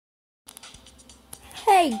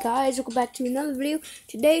Hey guys, welcome back to another video.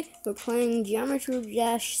 Today we're playing Geometry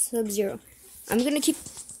Dash Sub-Zero. I'm gonna keep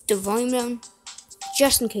the volume down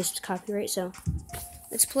just in case it's copyright, so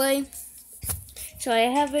let's play. So I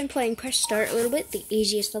have been playing Press Start a little bit, the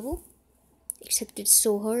easiest level, except it's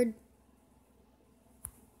so hard.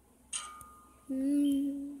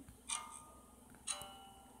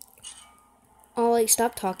 I'll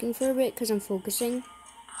stop talking for a bit because I'm focusing.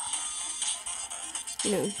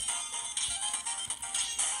 You know.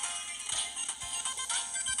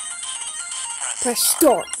 Press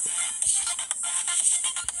start.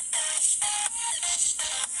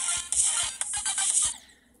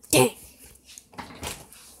 Dang.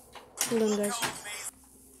 Hold on, guys.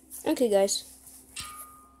 Okay, guys.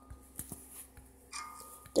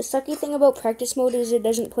 The sucky thing about practice mode is it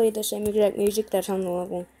doesn't play the same exact music that's on the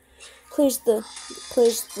level. Plays the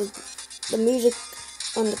music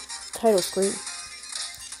on the title screen.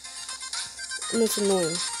 And it's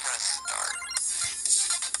annoying.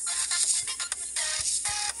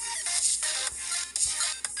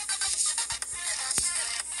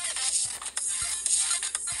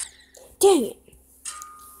 Dang it!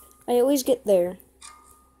 I always get there.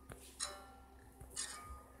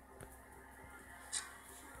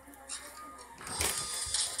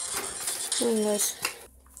 Come on, guys.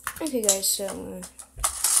 Okay, guys, so,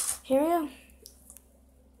 here we go.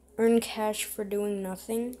 Earn cash for doing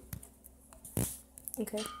nothing.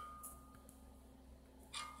 Okay.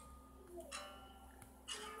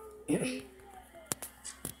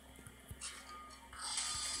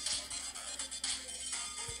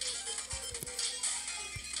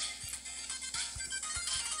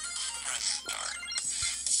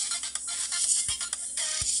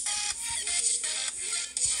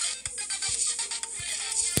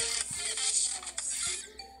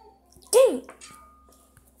 Dang!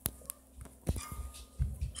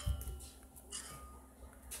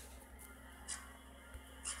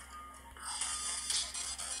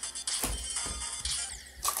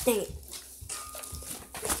 Dang it.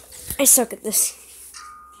 I suck at this.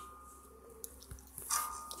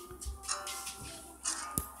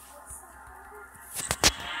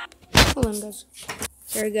 Hold on, guys.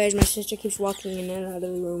 Sorry, guys, my sister keeps walking in and out of the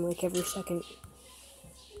room like every second.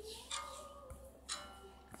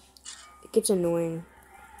 It gets annoying.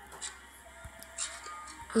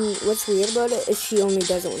 And what's weird about it is she only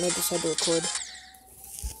does it when I decide to record.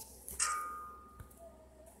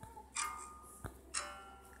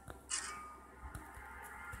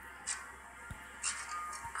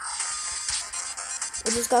 I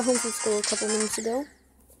just got home from school a couple minutes ago,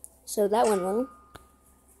 so that went well.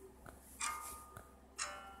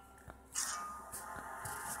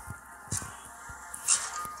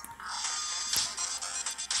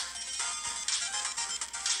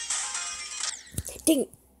 Dang.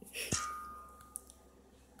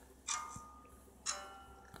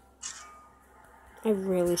 I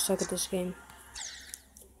really suck at this game.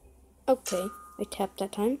 Okay, I tapped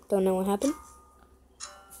that time. Don't know what happened.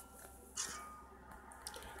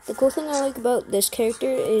 The cool thing I like about this character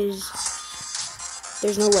is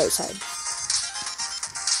there's no right side.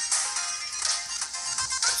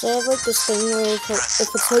 So I have like this thing where if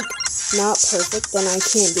it's like not perfect, then I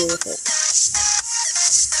can't deal with it.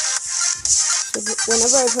 So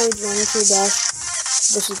whenever I play Geometry Dash,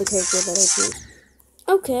 this is the character that I choose.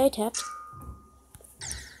 Okay, I tapped.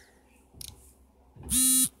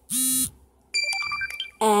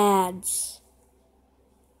 Ads.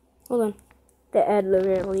 Hold on. The ad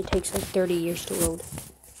literally takes like 30 years to load.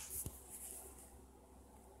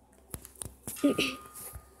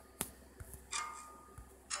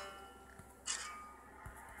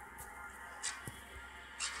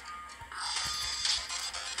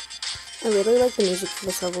 I really like the music for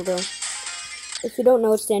this level, though. If you don't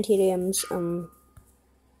know, it's Dan TDM's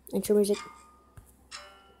intro music.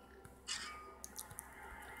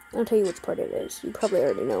 I'll tell you which part it is. You probably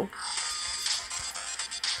already know.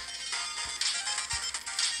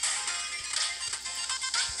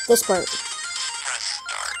 This part.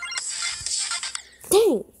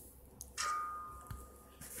 Dang.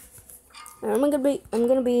 I'm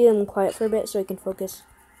gonna be quiet for a bit so I can focus.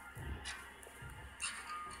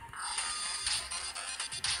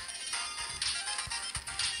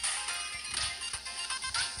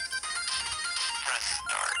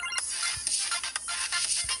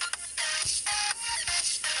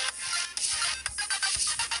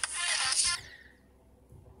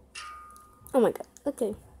 Oh my god.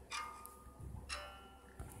 Okay.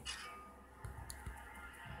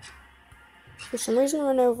 For some reason,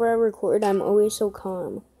 whenever I record, I'm always so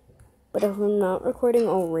calm. But if I'm not recording,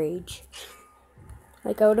 I'll rage.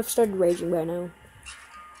 Like, I would have started raging by now.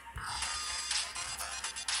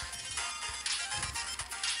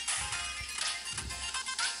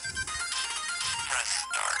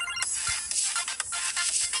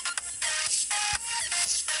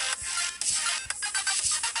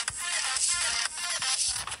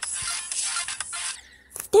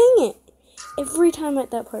 every time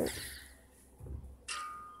at that part.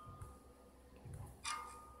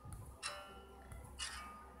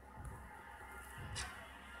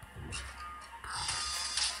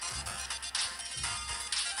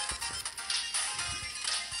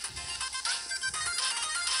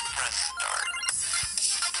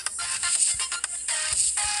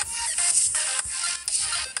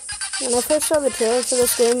 When I first saw the trailer for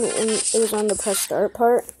this game and it was on the press start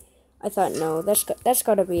part, I thought, no, that's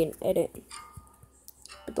gotta be an edit.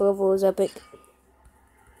 But the level was epic.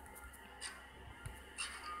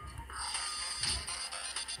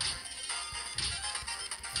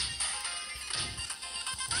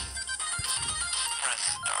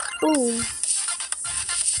 Boom.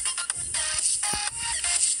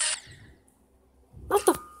 What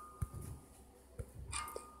the?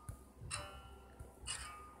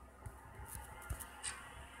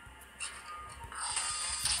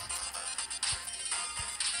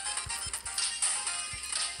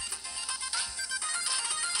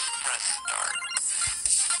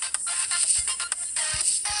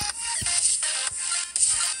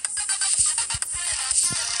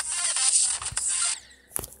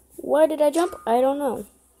 Why did I jump? I don't know.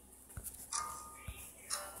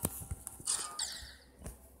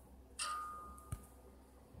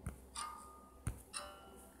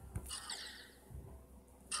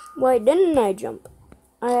 Why didn't I jump?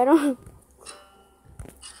 I don't know.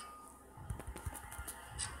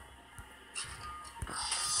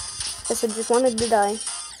 Guess I just wanted to die.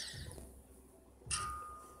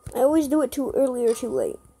 I always do it too early or too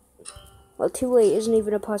late. Well, too late isn't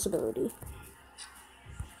even a possibility.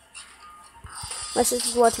 My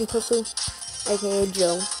sister's watching Pufu, aka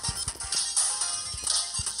Joe.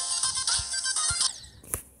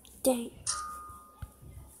 Dang.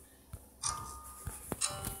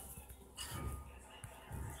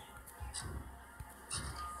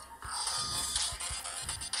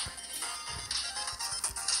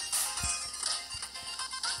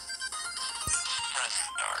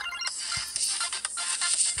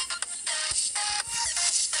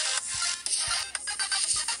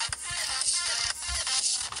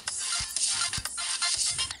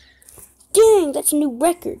 Dang, that's a new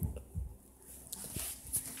record.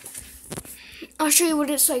 I'll show you what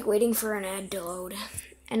it's like waiting for an ad to load.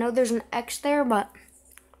 I know there's an X there, but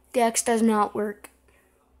the X does not work.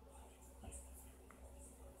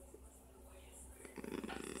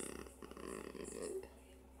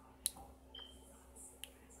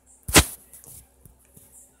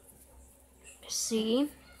 See?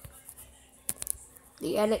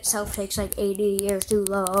 The ad itself takes like 80 years to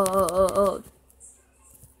load.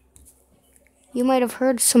 You might have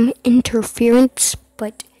heard some interference,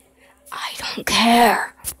 but I don't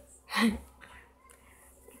care. Okay.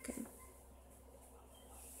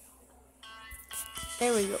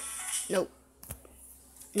 There we go. Nope.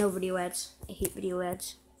 No video ads. I hate video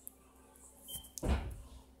ads.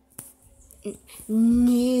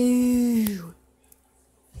 No.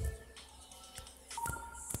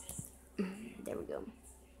 There we go.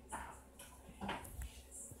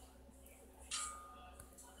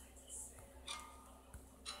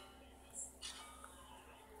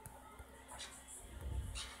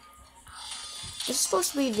 This is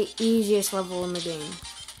supposed to be the easiest level in the game.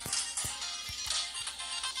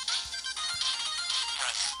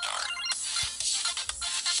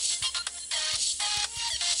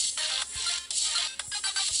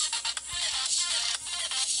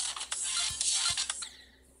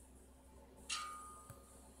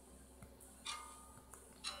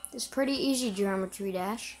 It's pretty easy, Geometry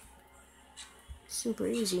Dash. Super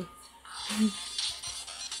easy.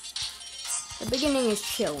 The beginning is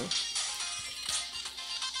chill.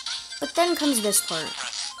 But then comes this part.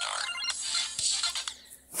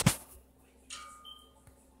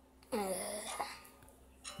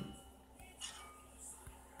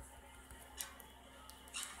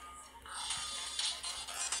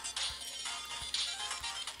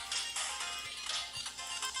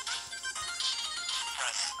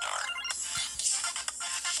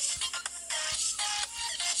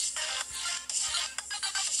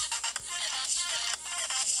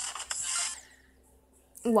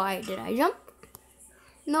 Why did I jump?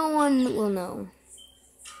 No one will know.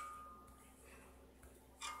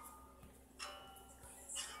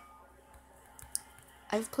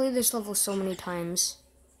 I've played this level so many times.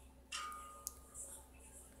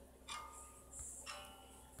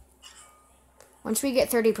 Once we get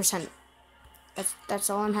 30%, that's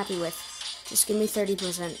all I'm happy with. Just give me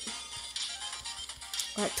 30%.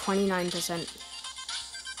 We're at 29%.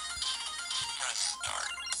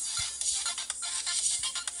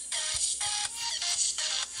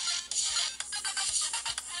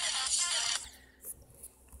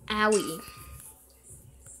 Owie.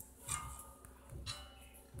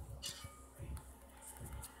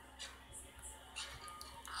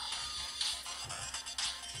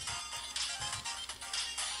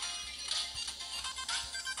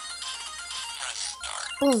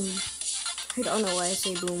 Boom. I don't know why I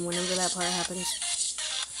say boom whenever that part happens.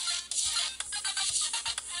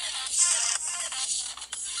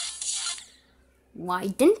 Why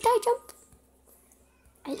didn't I jump?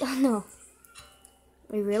 I don't know.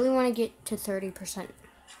 I really want to get to 30%.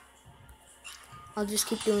 I'll just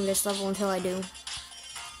keep doing this level until I do.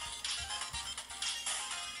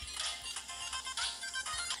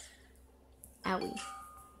 Owie.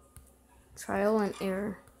 Trial and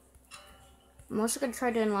error. I'm also going to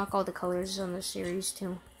try to unlock all the colors on this series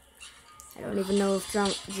too. I don't even know if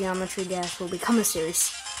Geometry Dash will become a series.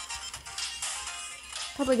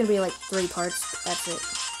 Probably going to be like 3 parts, but that's it.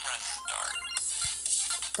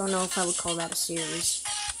 Don't know if I would call that a series.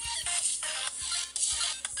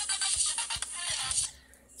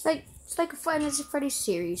 It's like a Five Nights at Freddy's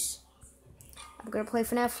series. I'm going to play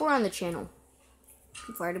FNAF 4 on the channel.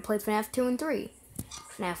 I've already played FNAF 2 and 3.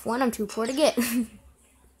 FNAF 1 I'm too poor to get.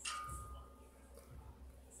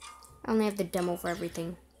 I only have the demo for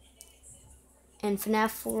everything. And FNAF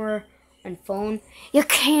 4 and phone, you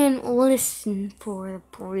can't listen for the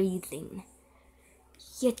breathing.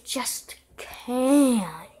 You just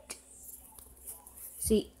can't.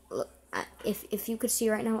 See, look, if you could see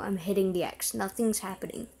right now, I'm hitting the X. Nothing's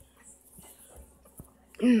happening.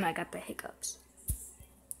 I got the hiccups.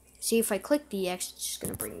 See, if I click the X, it's just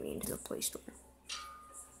going to bring me into the Play Store.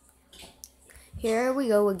 Here we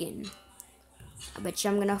go again. I bet you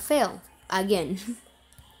I'm gonna fail again.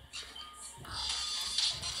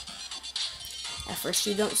 At first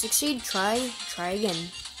you don't succeed, try again.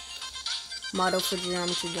 Motto for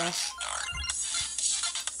Geometry Dash.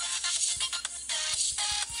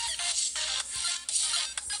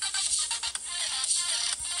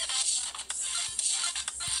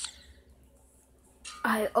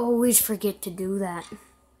 I always forget to do that.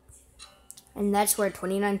 And that's where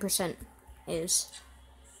 29% is.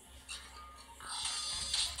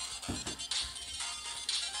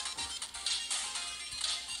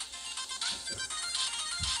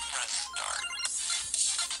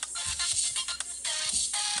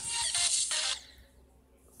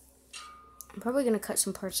 I'm probably gonna cut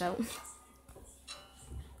some parts out.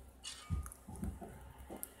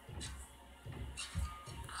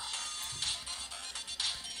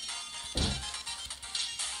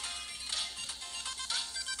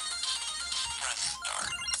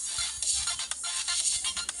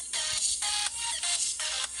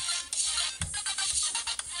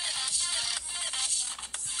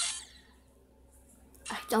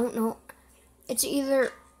 I don't know. It's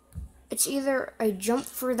either I jump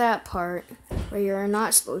for that part where you're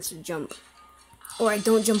not supposed to jump, or I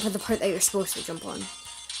don't jump for the part that you're supposed to jump on.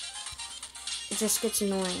 It just gets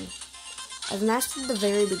annoying. I've mastered the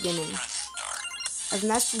very beginning. I've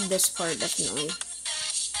mastered this part, definitely.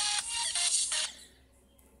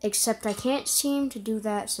 Except I can't seem to do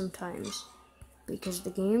that sometimes, because the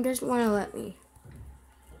game doesn't want to let me.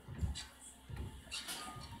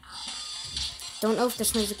 Don't know if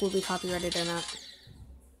this music will be copyrighted or not.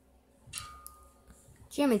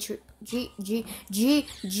 Geometry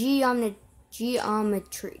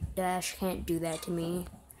Dash can't do that to me.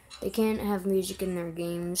 They can't have music in their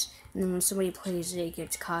games, and then when somebody plays it, it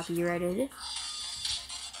gets copyrighted.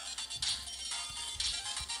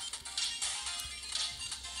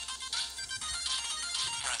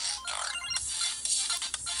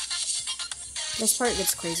 This part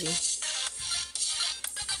gets crazy.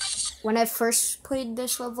 When I first played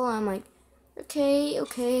this level, I'm like, okay,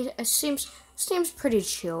 it seems pretty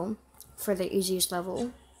chill for the easiest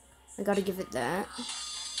level. I gotta give it that.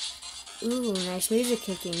 Ooh, nice music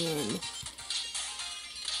kicking in.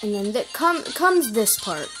 And then comes this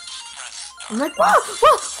part. I'm like, whoa,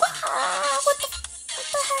 what the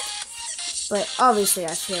heck? But obviously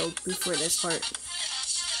I failed before this part.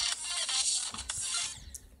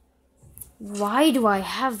 Why do I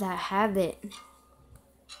have that habit?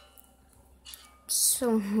 It's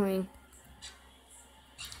so annoying.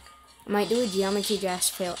 I might do a Geometry Dash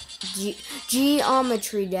fail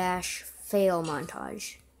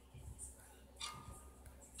montage.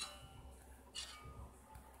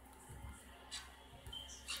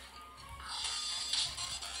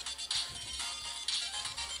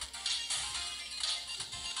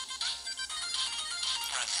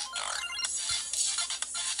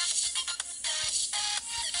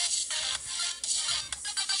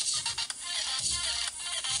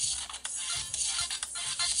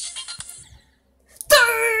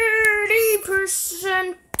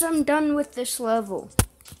 I'm done with this level.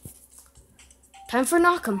 Time for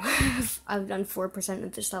Knock'em. I've done 4%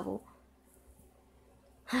 of this level.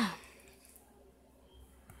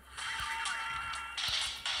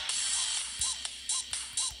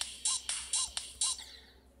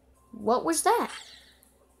 What was that?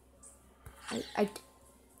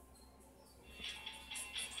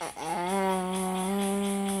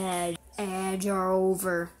 Ads are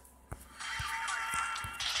over.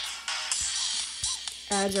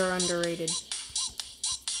 Ads are underrated.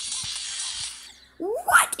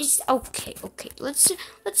 What is okay? Let's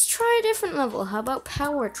try a different level. How about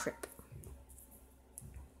Power Trip?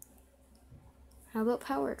 I've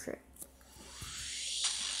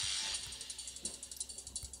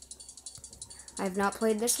not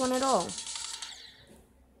played this one at all.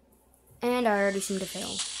 And I already seem to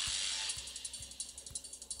fail.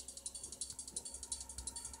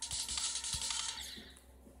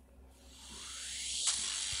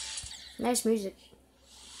 Nice music.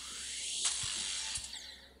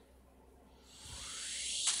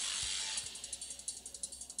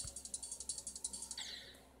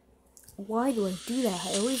 Why do I do that?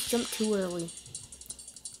 I always jump too early.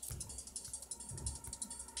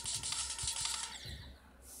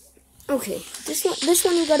 Okay, this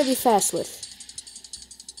one you gotta be fast with.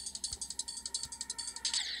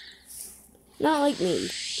 Not like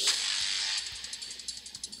me.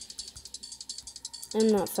 I'm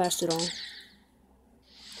not fast at all.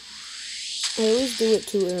 I always do it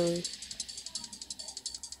too early.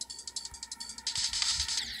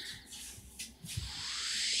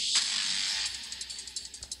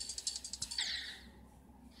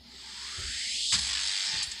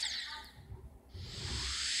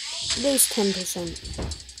 Today's 10%.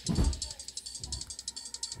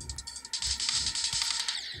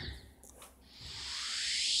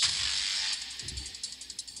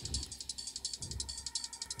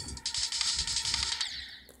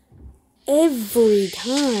 Every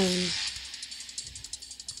time.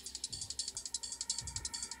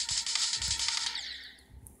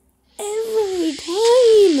 Every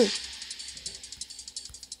time.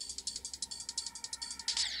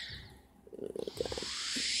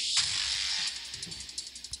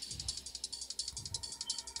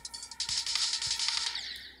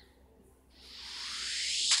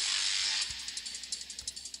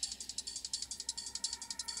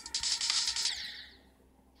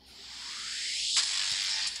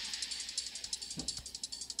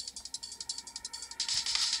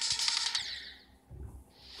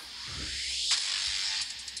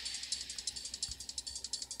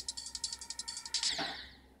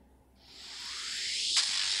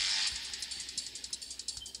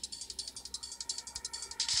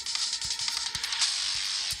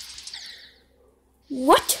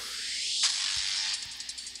 What?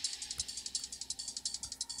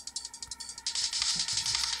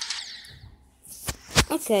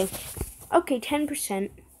 Okay, 10%.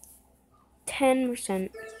 10%.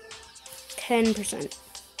 10%.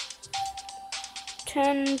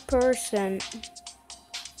 10%.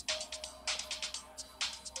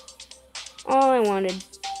 All I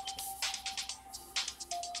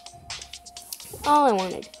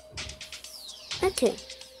wanted. Okay.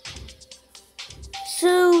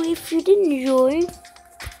 So, if you did enjoy,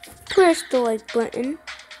 press the like button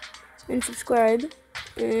and subscribe,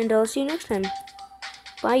 and I'll see you next time.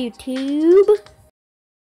 Bye, YouTube.